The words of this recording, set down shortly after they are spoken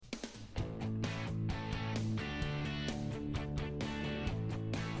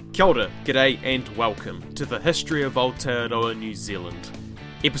Kia ora, g'day and welcome to the History of Aotearoa New Zealand,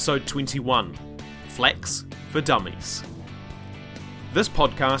 Episode 21, Flax for Dummies. This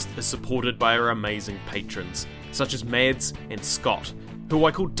podcast is supported by our amazing patrons, such as Mads and Scott, who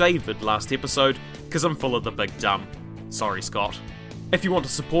I called David last episode because I'm full of the big dumb. Sorry, Scott. If you want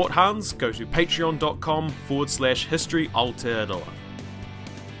to support Hans, go to patreon.com/History Aotearoa.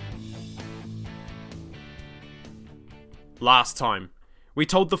 Last time, we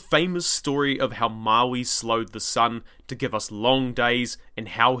told the famous story of how Maui slowed the sun to give us long days and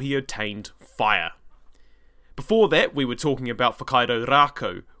how he attained fire. Before that, we were talking about whakairo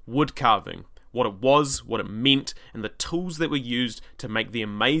rako, wood carving, what it was, what it meant, and the tools that were used to make the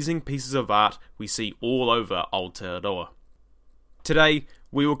amazing pieces of art we see all over Aotearoa. Today,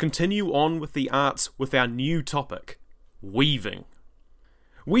 we will continue on with the arts with our new topic, weaving.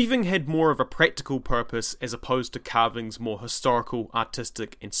 Weaving had more of a practical purpose as opposed to carving's more historical,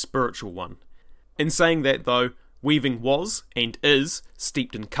 artistic and spiritual one. In saying that though, weaving was, and is,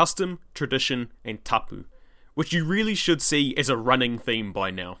 steeped in custom, tradition and tapu, which you really should see as a running theme by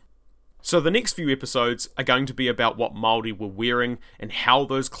now. So the next few episodes are going to be about what Māori were wearing and how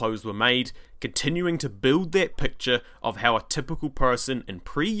those clothes were made, continuing to build that picture of how a typical person in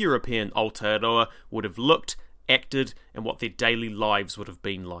pre-European Aotearoa would have looked, acted, and what their daily lives would have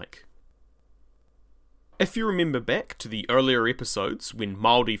been like. If you remember back to the earlier episodes when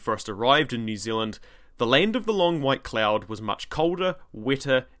Māori first arrived in New Zealand, the land of the long white cloud was much colder,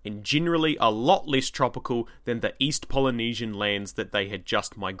 wetter, and generally a lot less tropical than the East Polynesian lands that they had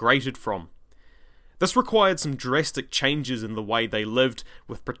just migrated from. This required some drastic changes in the way they lived,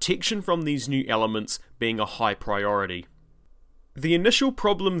 with protection from these new elements being a high priority. The initial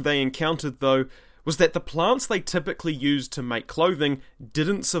problem they encountered, though, was that the plants they typically used to make clothing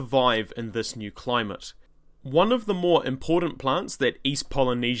didn't survive in this new climate. One of the more important plants that East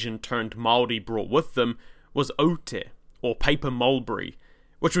Polynesian turned Māori brought with them was aute, or paper mulberry,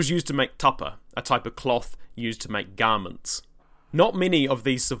 which was used to make tapa, a type of cloth used to make garments. Not many of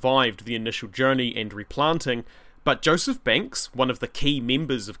these survived the initial journey and replanting, but Joseph Banks, one of the key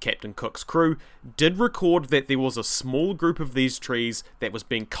members of Captain Cook's crew, did record that there was a small group of these trees that was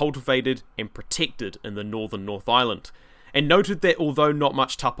being cultivated and protected in the northern North Island, and noted that although not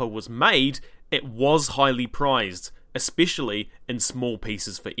much tapa was made, it was highly prized, especially in small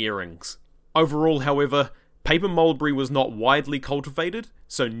pieces for earrings. Overall, however, paper mulberry was not widely cultivated,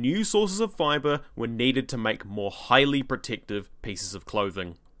 so new sources of fibre were needed to make more highly protective pieces of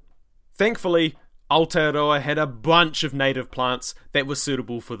clothing. Thankfully, Aotearoa had a bunch of native plants that were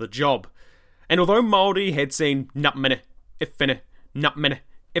suitable for the job, and although Māori had seen nutmene, ifene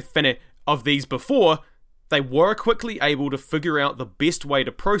of these before, they were quickly able to figure out the best way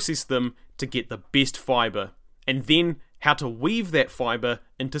to process them to get the best fibre, and then how to weave that fibre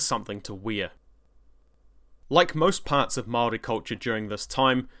into something to wear. Like most parts of Māori culture during this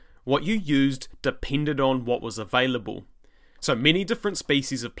time, what you used depended on what was available. So many different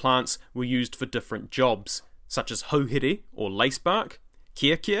species of plants were used for different jobs, such as hauhere or lacebark,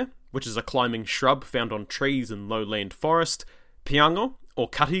 kiakia, which is a climbing shrub found on trees in lowland forest, piango or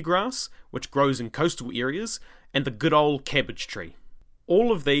cutty grass, which grows in coastal areas, and the good old cabbage tree.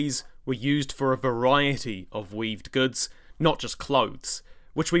 All of these were used for a variety of weaved goods, not just clothes,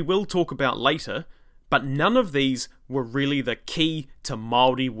 which we will talk about later, but none of these were really the key to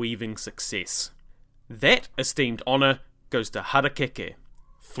Māori weaving success. That esteemed honour goes to harakeke,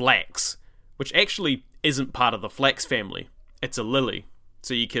 flax, which actually isn't part of the flax family. It's a lily,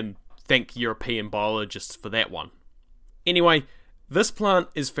 so you can thank European biologists for that one. Anyway, this plant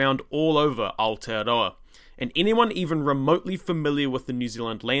is found all over Aotearoa, and anyone even remotely familiar with the New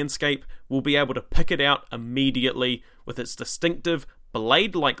Zealand landscape will be able to pick it out immediately with its distinctive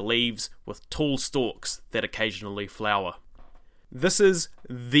blade-like leaves with tall stalks that occasionally flower. This is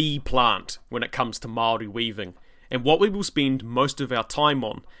the plant when it comes to Māori weaving, and what we will spend most of our time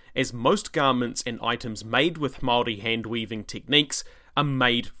on, as most garments and items made with Māori hand weaving techniques are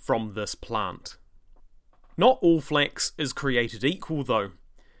made from this plant. Not all flax is created equal though.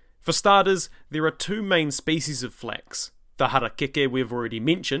 For starters, there are two main species of flax, the harakeke we've already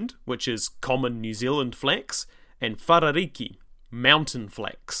mentioned, which is common New Zealand flax, and wharariki, mountain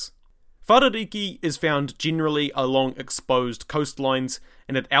flax. Wharariki is found generally along exposed coastlines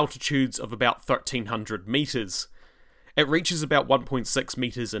and at altitudes of about 1,300 metres. It reaches about 1.6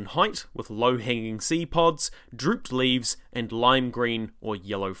 metres in height, with low-hanging seed pods, drooped leaves, and lime green or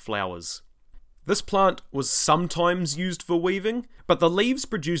yellow flowers. This plant was sometimes used for weaving, but the leaves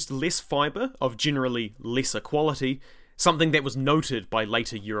produced less fibre of generally lesser quality, something that was noted by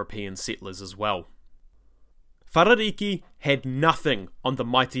later European settlers as well. Wharariki had nothing on the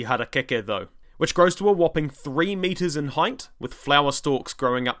mighty harakeke though, which grows to a whopping 3 metres in height, with flower stalks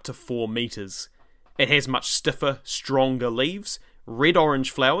growing up to 4 metres. It has much stiffer, stronger leaves,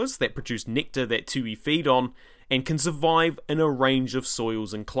 red-orange flowers that produce nectar that tui feed on, and can survive in a range of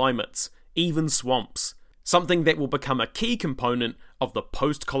soils and climates, even swamps, something that will become a key component of the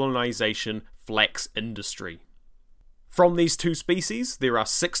post-colonisation flax industry. From these two species, there are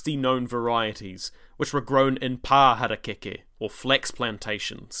 60 known varieties, which were grown in pā harakeke, or flax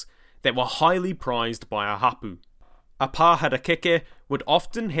plantations, that were highly prized by a hapu. A pā harakeke would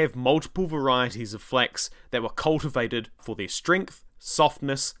often have multiple varieties of flax that were cultivated for their strength,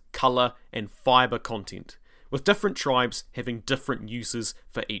 softness, colour, and fibre content, with different tribes having different uses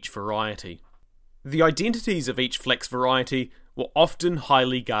for each variety. The identities of each flax variety were often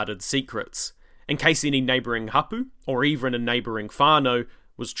highly guarded secrets, in case any neighbouring hapu, or even a neighbouring whānau,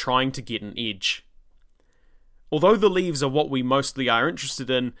 was trying to get an edge. Although the leaves are what we mostly are interested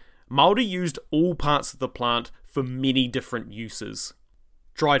in, Māori used all parts of the plant for many different uses.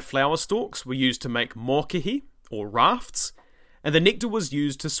 Dried flower stalks were used to make mokihi, or rafts, and the nectar was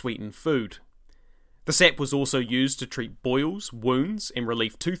used to sweeten food. The sap was also used to treat boils, wounds, and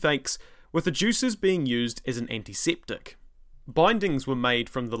relieve toothaches, with the juices being used as an antiseptic. Bindings were made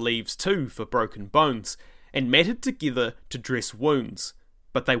from the leaves too for broken bones, and matted together to dress wounds,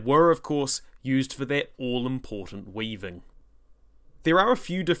 but they were of course used for that all-important weaving. There are a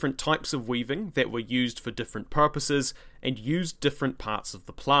few different types of weaving that were used for different purposes and used different parts of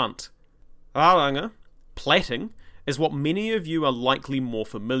the plant. Rāranga, plaiting, is what many of you are likely more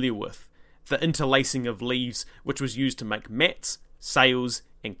familiar with, the interlacing of leaves which was used to make mats, sails,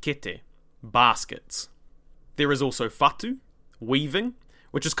 and kete, baskets. There is also whatu, weaving,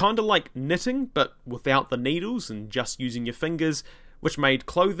 which is kind of like knitting but without the needles and just using your fingers, which made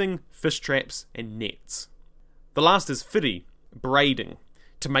clothing, fish traps, and nets. The last is whiri, braiding,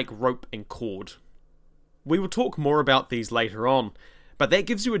 to make rope and cord. We will talk more about these later on, but that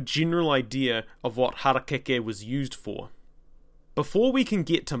gives you a general idea of what harakeke was used for. Before we can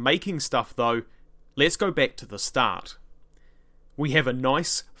get to making stuff though, let's go back to the start. We have a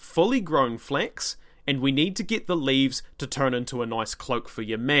nice, fully grown flax, and we need to get the leaves to turn into a nice cloak for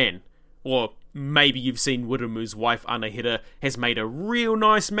your man. Or maybe you've seen Wirumu's wife Anahira has made a real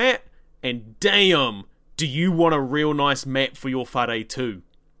nice mat, and damn, do you want a real nice mat for your whare too?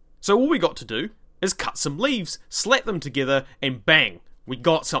 So all we got to do is cut some leaves, slap them together, and bang, we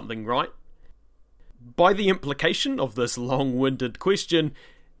got something, right? By the implication of this long-winded question,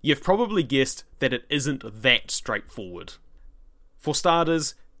 you've probably guessed that it isn't that straightforward. For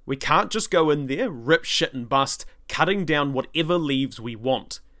starters, we can't just go in there, rip shit and bust, cutting down whatever leaves we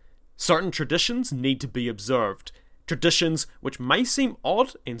want. Certain traditions need to be observed, traditions which may seem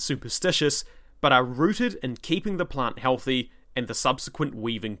odd and superstitious, but are rooted in keeping the plant healthy and the subsequent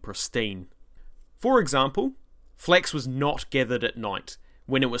weaving pristine. For example, flax was not gathered at night,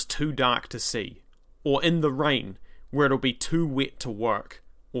 when it was too dark to see, or in the rain, where it'll be too wet to work,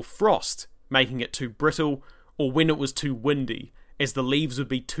 or frost, making it too brittle, or when it was too windy, as the leaves would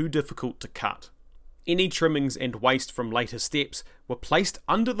be too difficult to cut. Any trimmings and waste from later steps were placed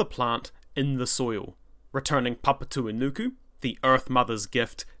under the plant in the soil, returning Papatuanuku, the Earth Mother's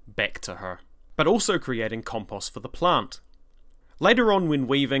gift, back to her, but also creating compost for the plant. Later on when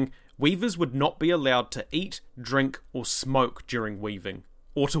weaving, weavers would not be allowed to eat, drink, or smoke during weaving,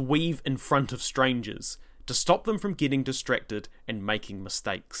 or to weave in front of strangers, to stop them from getting distracted and making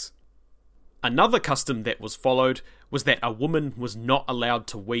mistakes. Another custom that was followed was that a woman was not allowed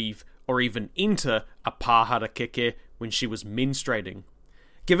to weave or even enter a pā harakeke when she was menstruating,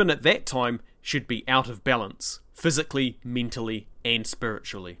 given at that time she'd be out of balance, physically, mentally, and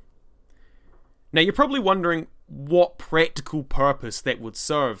spiritually. Now you're probably wondering what practical purpose that would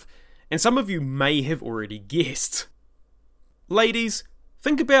serve, and some of you may have already guessed. Ladies,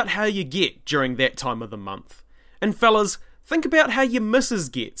 think about how you get during that time of the month. And fellas, think about how your missus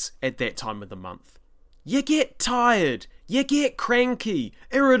gets at that time of the month. You get tired, you get cranky,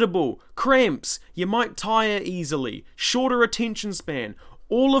 irritable, cramps, you might tire easily, shorter attention span,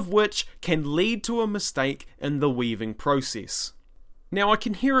 all of which can lead to a mistake in the weaving process. Now I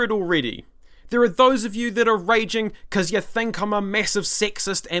can hear it already. There are those of you that are raging because you think I'm a massive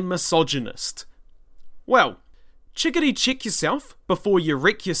sexist and misogynist. Well, chickadee check yourself before you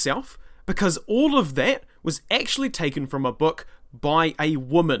wreck yourself, because all of that was actually taken from a book by a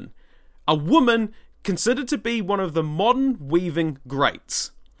woman. A woman considered to be one of the modern weaving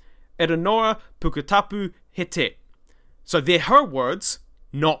greats. Erinoa Puketapu Hete. So they're her words,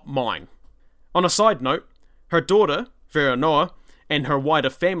 not mine. On a side note, her daughter, Veranoa, and her wider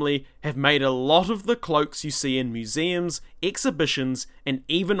family have made a lot of the cloaks you see in museums, exhibitions, and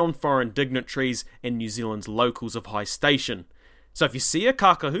even on foreign dignitaries and New Zealand's locals of high station. So if you see a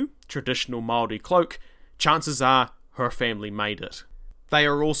kakahu, traditional Māori cloak, chances are her family made it. They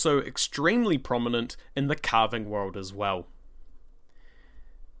are also extremely prominent in the carving world as well.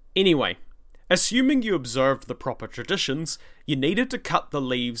 Anyway, assuming you observed the proper traditions, you needed to cut the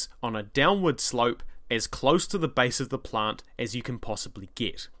leaves on a downward slope as close to the base of the plant as you can possibly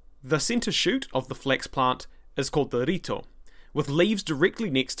get. The centre shoot of the flax plant is called the rito, with leaves directly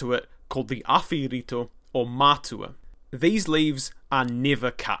next to it called the awhi rito or mātua. These leaves are never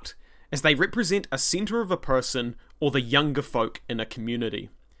cut, as they represent a centre of a person or the younger folk in a community.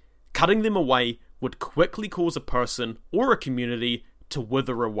 Cutting them away would quickly cause a person or a community to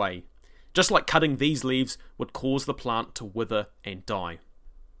wither away, just like cutting these leaves would cause the plant to wither and die.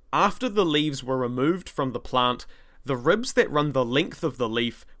 After the leaves were removed from the plant, the ribs that run the length of the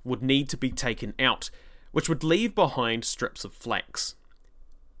leaf would need to be taken out, which would leave behind strips of flax.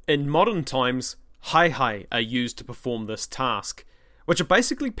 In modern times, haihai are used to perform this task, which are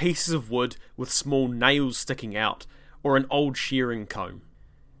basically pieces of wood with small nails sticking out, or an old shearing comb.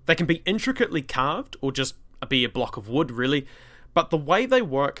 They can be intricately carved, or just be a block of wood really, but the way they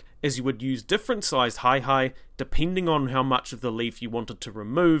work is you would use different sized haihai depending on how much of the leaf you wanted to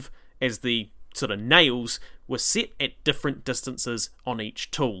remove, as the sort of nails were set at different distances on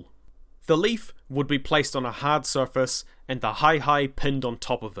each tool. The leaf would be placed on a hard surface and the haihai pinned on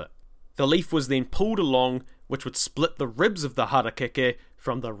top of it. The leaf was then pulled along, which would split the ribs of the harakeke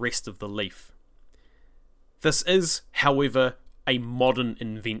from the rest of the leaf. This is, however, a modern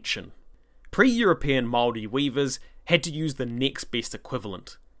invention. Pre-European Māori weavers had to use the next best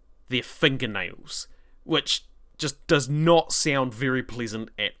equivalent, their fingernails, which just does not sound very pleasant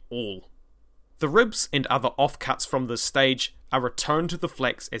at all. The ribs and other offcuts from this stage are returned to the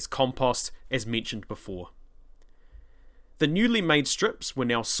flax as compost, as mentioned before. The newly made strips were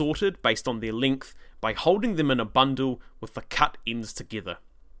now sorted based on their length by holding them in a bundle with the cut ends together.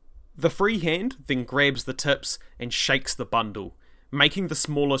 The free hand then grabs the tips and shakes the bundle, making the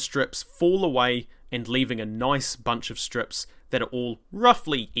smaller strips fall away and leaving a nice bunch of strips that are all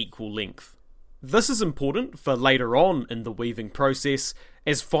roughly equal length. This is important for later on in the weaving process,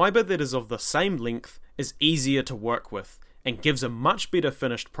 as fibre that is of the same length is easier to work with and gives a much better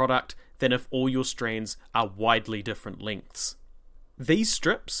finished product than if all your strands are widely different lengths. These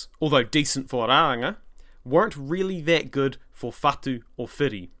strips, although decent for rāranga, weren't really that good for whatu or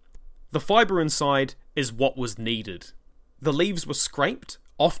whiri. The fibre inside is what was needed. The leaves were scraped,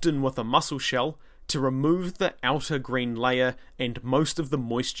 often with a mussel shell, to remove the outer green layer and most of the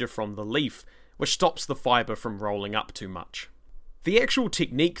moisture from the leaf, which stops the fibre from rolling up too much. The actual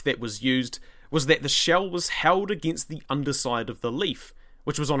technique that was used was that the shell was held against the underside of the leaf,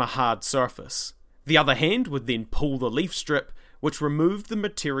 which was on a hard surface. The other hand would then pull the leaf strip, which removed the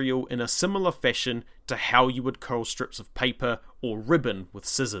material in a similar fashion to how you would curl strips of paper or ribbon with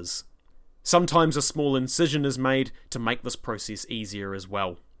scissors. Sometimes a small incision is made to make this process easier as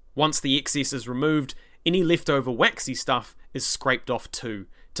well. Once the excess is removed, any leftover waxy stuff is scraped off too,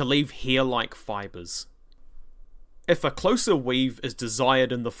 to leave hair-like fibres. If a closer weave is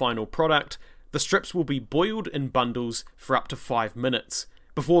desired in the final product, the strips will be boiled in bundles for up to 5 minutes,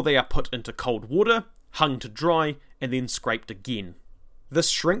 before they are put into cold water, hung to dry, and then scraped again. This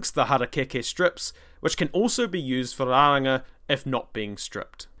shrinks the harakeke strips, which can also be used for rāranga if not being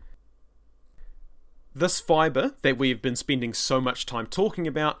stripped. This fibre that we have been spending so much time talking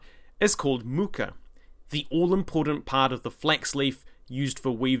about is called muka, the all-important part of the flax leaf used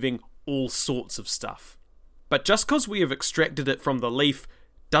for weaving all sorts of stuff. But just because we have extracted it from the leaf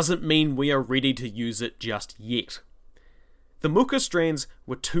doesn't mean we are ready to use it just yet. The muka strands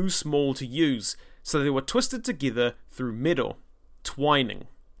were too small to use, so they were twisted together through mero, twining.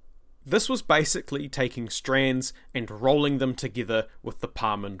 This was basically taking strands and rolling them together with the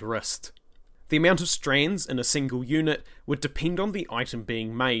palm and wrist. The amount of strands in a single unit would depend on the item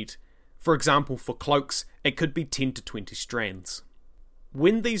being made. For example, for cloaks, it could be 10 to 20 strands.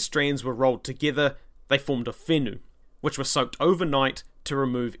 When these strands were rolled together, they formed a whenu, which were soaked overnight to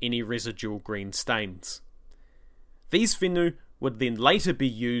remove any residual green stains. These whenu would then later be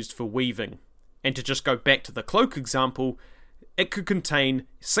used for weaving, and to just go back to the cloak example, it could contain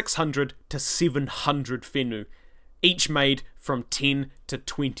 600 to 700 whenu, each made from 10 to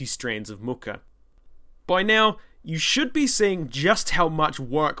 20 strands of muka. By now, you should be seeing just how much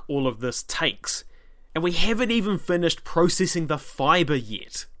work all of this takes, and we haven't even finished processing the fibre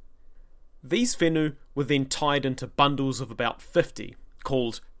yet. These whenu were then tied into bundles of about 50,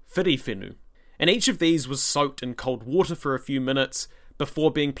 called whiri whenu, and each of these was soaked in cold water for a few minutes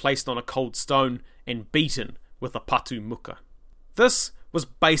before being placed on a cold stone and beaten with a patu muka. This was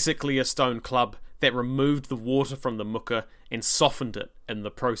basically a stone club that removed the water from the muka and softened it in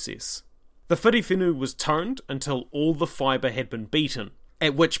the process. The whiriwhinu was turned until all the fibre had been beaten,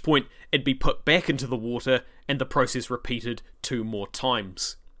 at which point it'd be put back into the water and the process repeated 2 more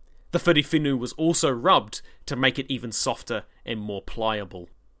times. The whiriwhinu was also rubbed to make it even softer and more pliable.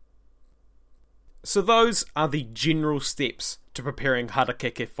 So those are the general steps to preparing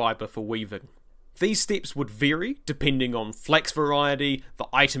harakeke fibre for weaving. These steps would vary depending on flax variety, the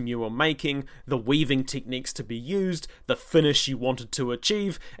item you were making, the weaving techniques to be used, the finish you wanted to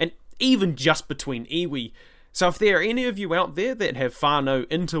achieve, and even just between iwi. So if there are any of you out there that have whānau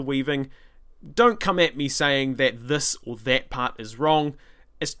into weaving, don't come at me saying that this or that part is wrong.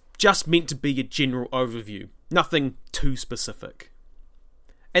 It's just meant to be a general overview, nothing too specific.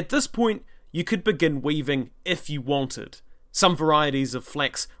 At this point, you could begin weaving if you wanted. Some varieties of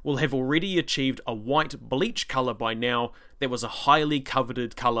flax will have already achieved a white bleach colour by now that was a highly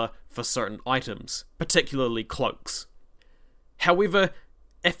coveted colour for certain items, particularly cloaks. However,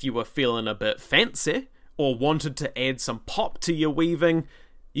 if you were feeling a bit fancy, or wanted to add some pop to your weaving,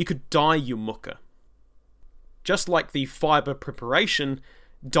 you could dye your muka. Just like the fibre preparation,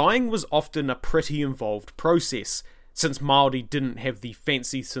 dyeing was often a pretty involved process, since Māori didn't have the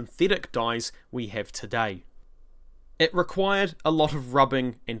fancy synthetic dyes we have today. It required a lot of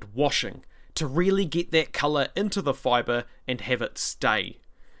rubbing and washing to really get that colour into the fibre and have it stay,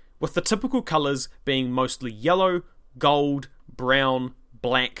 with the typical colours being mostly yellow, gold, brown,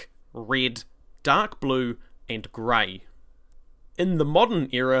 black, red, dark blue and grey. In the modern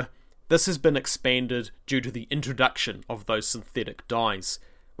era, this has been expanded due to the introduction of those synthetic dyes,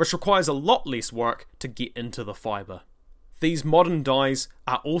 which requires a lot less work to get into the fibre. These modern dyes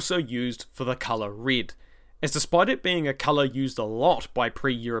are also used for the colour red, as despite it being a colour used a lot by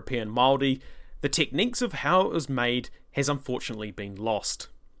pre-European Māori, the techniques of how it was made has unfortunately been lost.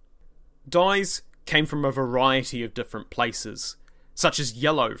 Dyes came from a variety of different places, such as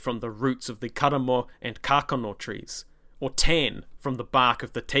yellow from the roots of the karamo and kakano trees, or tan from the bark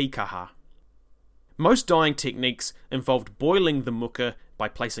of the teikaha. Most dyeing techniques involved boiling the muka by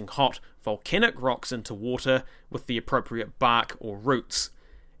placing hot, volcanic rocks into water with the appropriate bark or roots,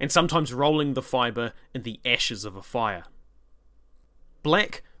 and sometimes rolling the fibre in the ashes of a fire.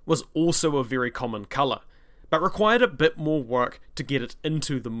 Black was also a very common colour, but required a bit more work to get it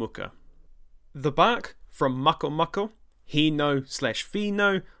into the muka. The bark from mako mako,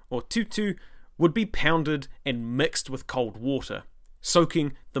 hino/whino, or tutu would be pounded and mixed with cold water,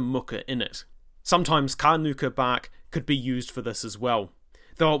 soaking the muka in it. Sometimes kānuka bark could be used for this as well,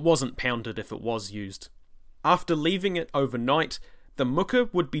 though it wasn't pounded if it was used. After leaving it overnight, the muka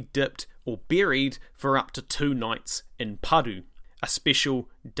would be dipped or buried for up to 2 nights in paru, a special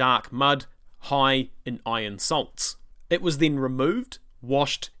dark mud high in iron salts. It was then removed,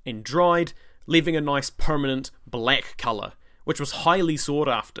 washed and dried, leaving a nice permanent black colour, which was highly sought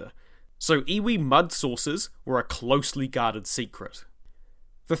after, so iwi mud sources were a closely guarded secret.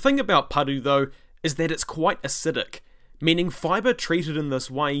 The thing about paru though is that it's quite acidic, meaning fibre treated in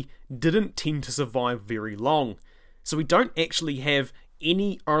this way didn't tend to survive very long, so we don't actually have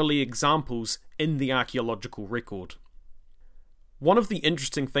any early examples in the archaeological record. One of the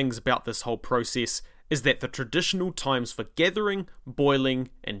interesting things about this whole process is that the traditional times for gathering, boiling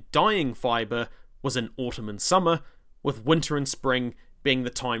and dyeing fibre was in autumn and summer, with winter and spring being the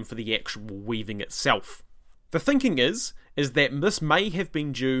time for the actual weaving itself. The thinking is that this may have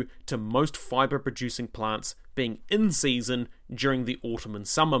been due to most fibre producing plants being in season during the autumn and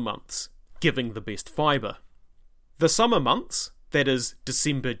summer months, giving the best fibre. The summer months, that is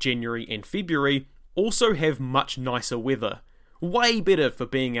December, January and February, also have much nicer weather, way better for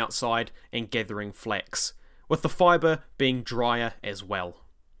being outside and gathering flax, with the fibre being drier as well.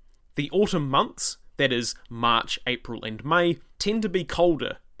 The autumn months, that is March, April and May, tend to be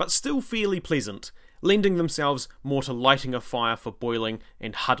colder, but still fairly pleasant, lending themselves more to lighting a fire for boiling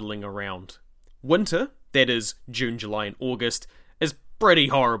and huddling around. Winter, that is June, July and August, is pretty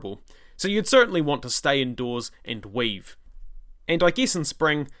horrible, so you'd certainly want to stay indoors and weave. And I guess in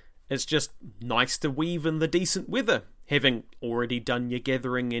spring, it's just nice to weave in the decent weather, having already done your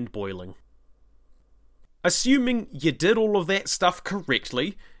gathering and boiling. Assuming you did all of that stuff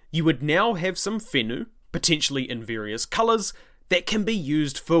correctly, you would now have some whenu, potentially in various colours, that can be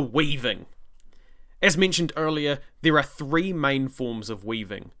used for weaving. As mentioned earlier, there are 3 main forms of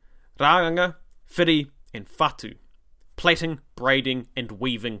weaving: rāanga, whiri and whatu, plaiting, braiding and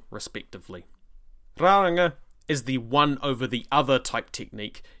weaving respectively. Rāanga is the one over the other type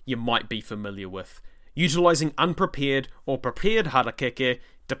technique you might be familiar with, utilising unprepared or prepared harakeke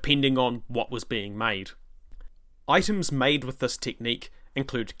depending on what was being made. Items made with this technique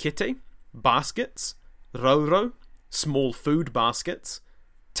include kete, baskets, rauro, small food baskets,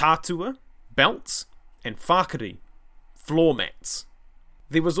 tātua, belts, and whakari, floor mats.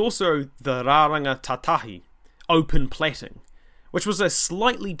 There was also the rāranga tatahi, open plaiting, which was a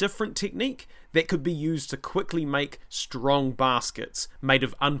slightly different technique that could be used to quickly make strong baskets made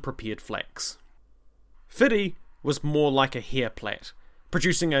of unprepared flax. Whiri was more like a hair plait,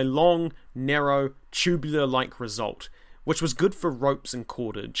 producing a long, narrow, tubular-like result, which was good for ropes and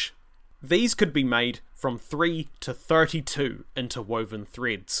cordage. These could be made from 3 to 32 interwoven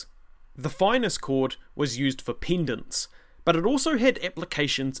threads. The finest cord was used for pendants, but it also had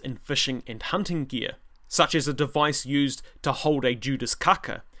applications in fishing and hunting gear, such as a device used to hold a Judas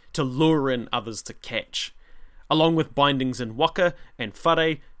kaka to lure in others to catch, along with bindings in waka and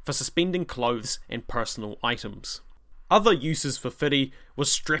whare for suspending clothes and personal items. Other uses for whiri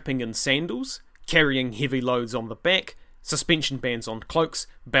was strapping in sandals, carrying heavy loads on the back, suspension bands on cloaks,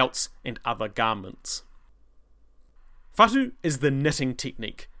 belts, and other garments. Whatu is the knitting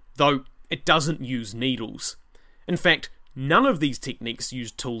technique, though it doesn't use needles. In fact, none of these techniques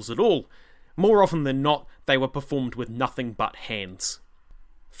used tools at all. More often than not, they were performed with nothing but hands.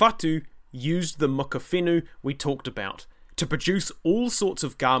 Whatu used the mukawhenu we talked about to produce all sorts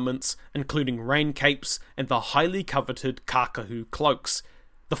of garments, including rain capes and the highly coveted kākahu cloaks,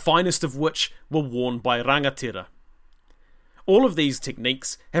 the finest of which were worn by rangatira. All of these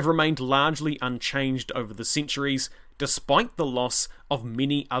techniques have remained largely unchanged over the centuries, despite the loss of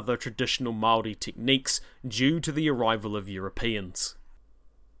many other traditional Māori techniques due to the arrival of Europeans.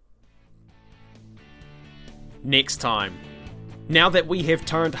 Next time. Now that we have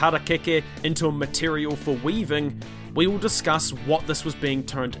turned harakeke into a material for weaving, we will discuss what this was being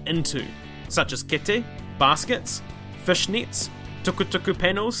turned into, such as kete, baskets, fishnets, tukutuku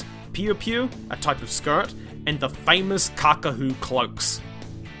panels, piu-piu, a type of skirt, and the famous kākahu cloaks.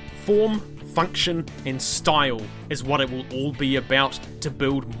 Form, function, and style is what it will all be about to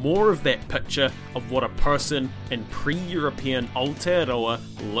build more of that picture of what a person in pre-European Aotearoa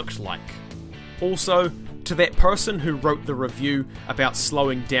looked like. Also, to that person who wrote the review about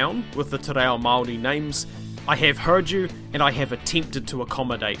slowing down with the te reo Māori names, I have heard you and I have attempted to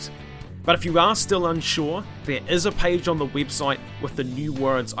accommodate. But if you are still unsure, there is a page on the website with the new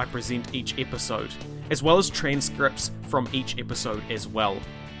words I present each episode, as well as transcripts from each episode as well.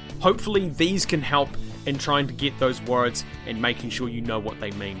 Hopefully these can help in trying to get those words and making sure you know what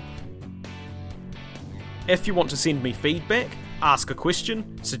they mean. If you want to send me feedback, ask a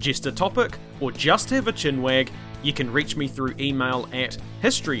question, suggest a topic, or just have a chinwag, you can reach me through email at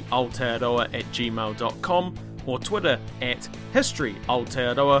historyaotearoa@gmail.com or Twitter at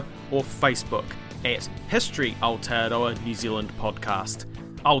historyaotearoa or Facebook at History Aotearoa New Zealand Podcast.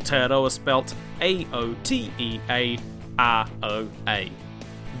 Aotearoa spelt Aotearoa.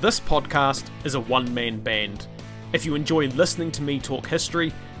 This podcast is a one-man band. If you enjoy listening to me talk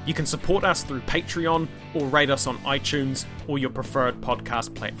history, you can support us through Patreon or rate us on iTunes or your preferred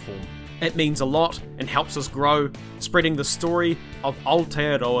podcast platform. It means a lot and helps us grow, spreading the story of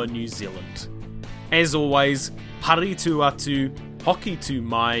Aotearoa New Zealand. As always, hari tu atu, hoki tu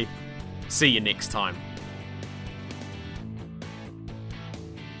mai. See you next time.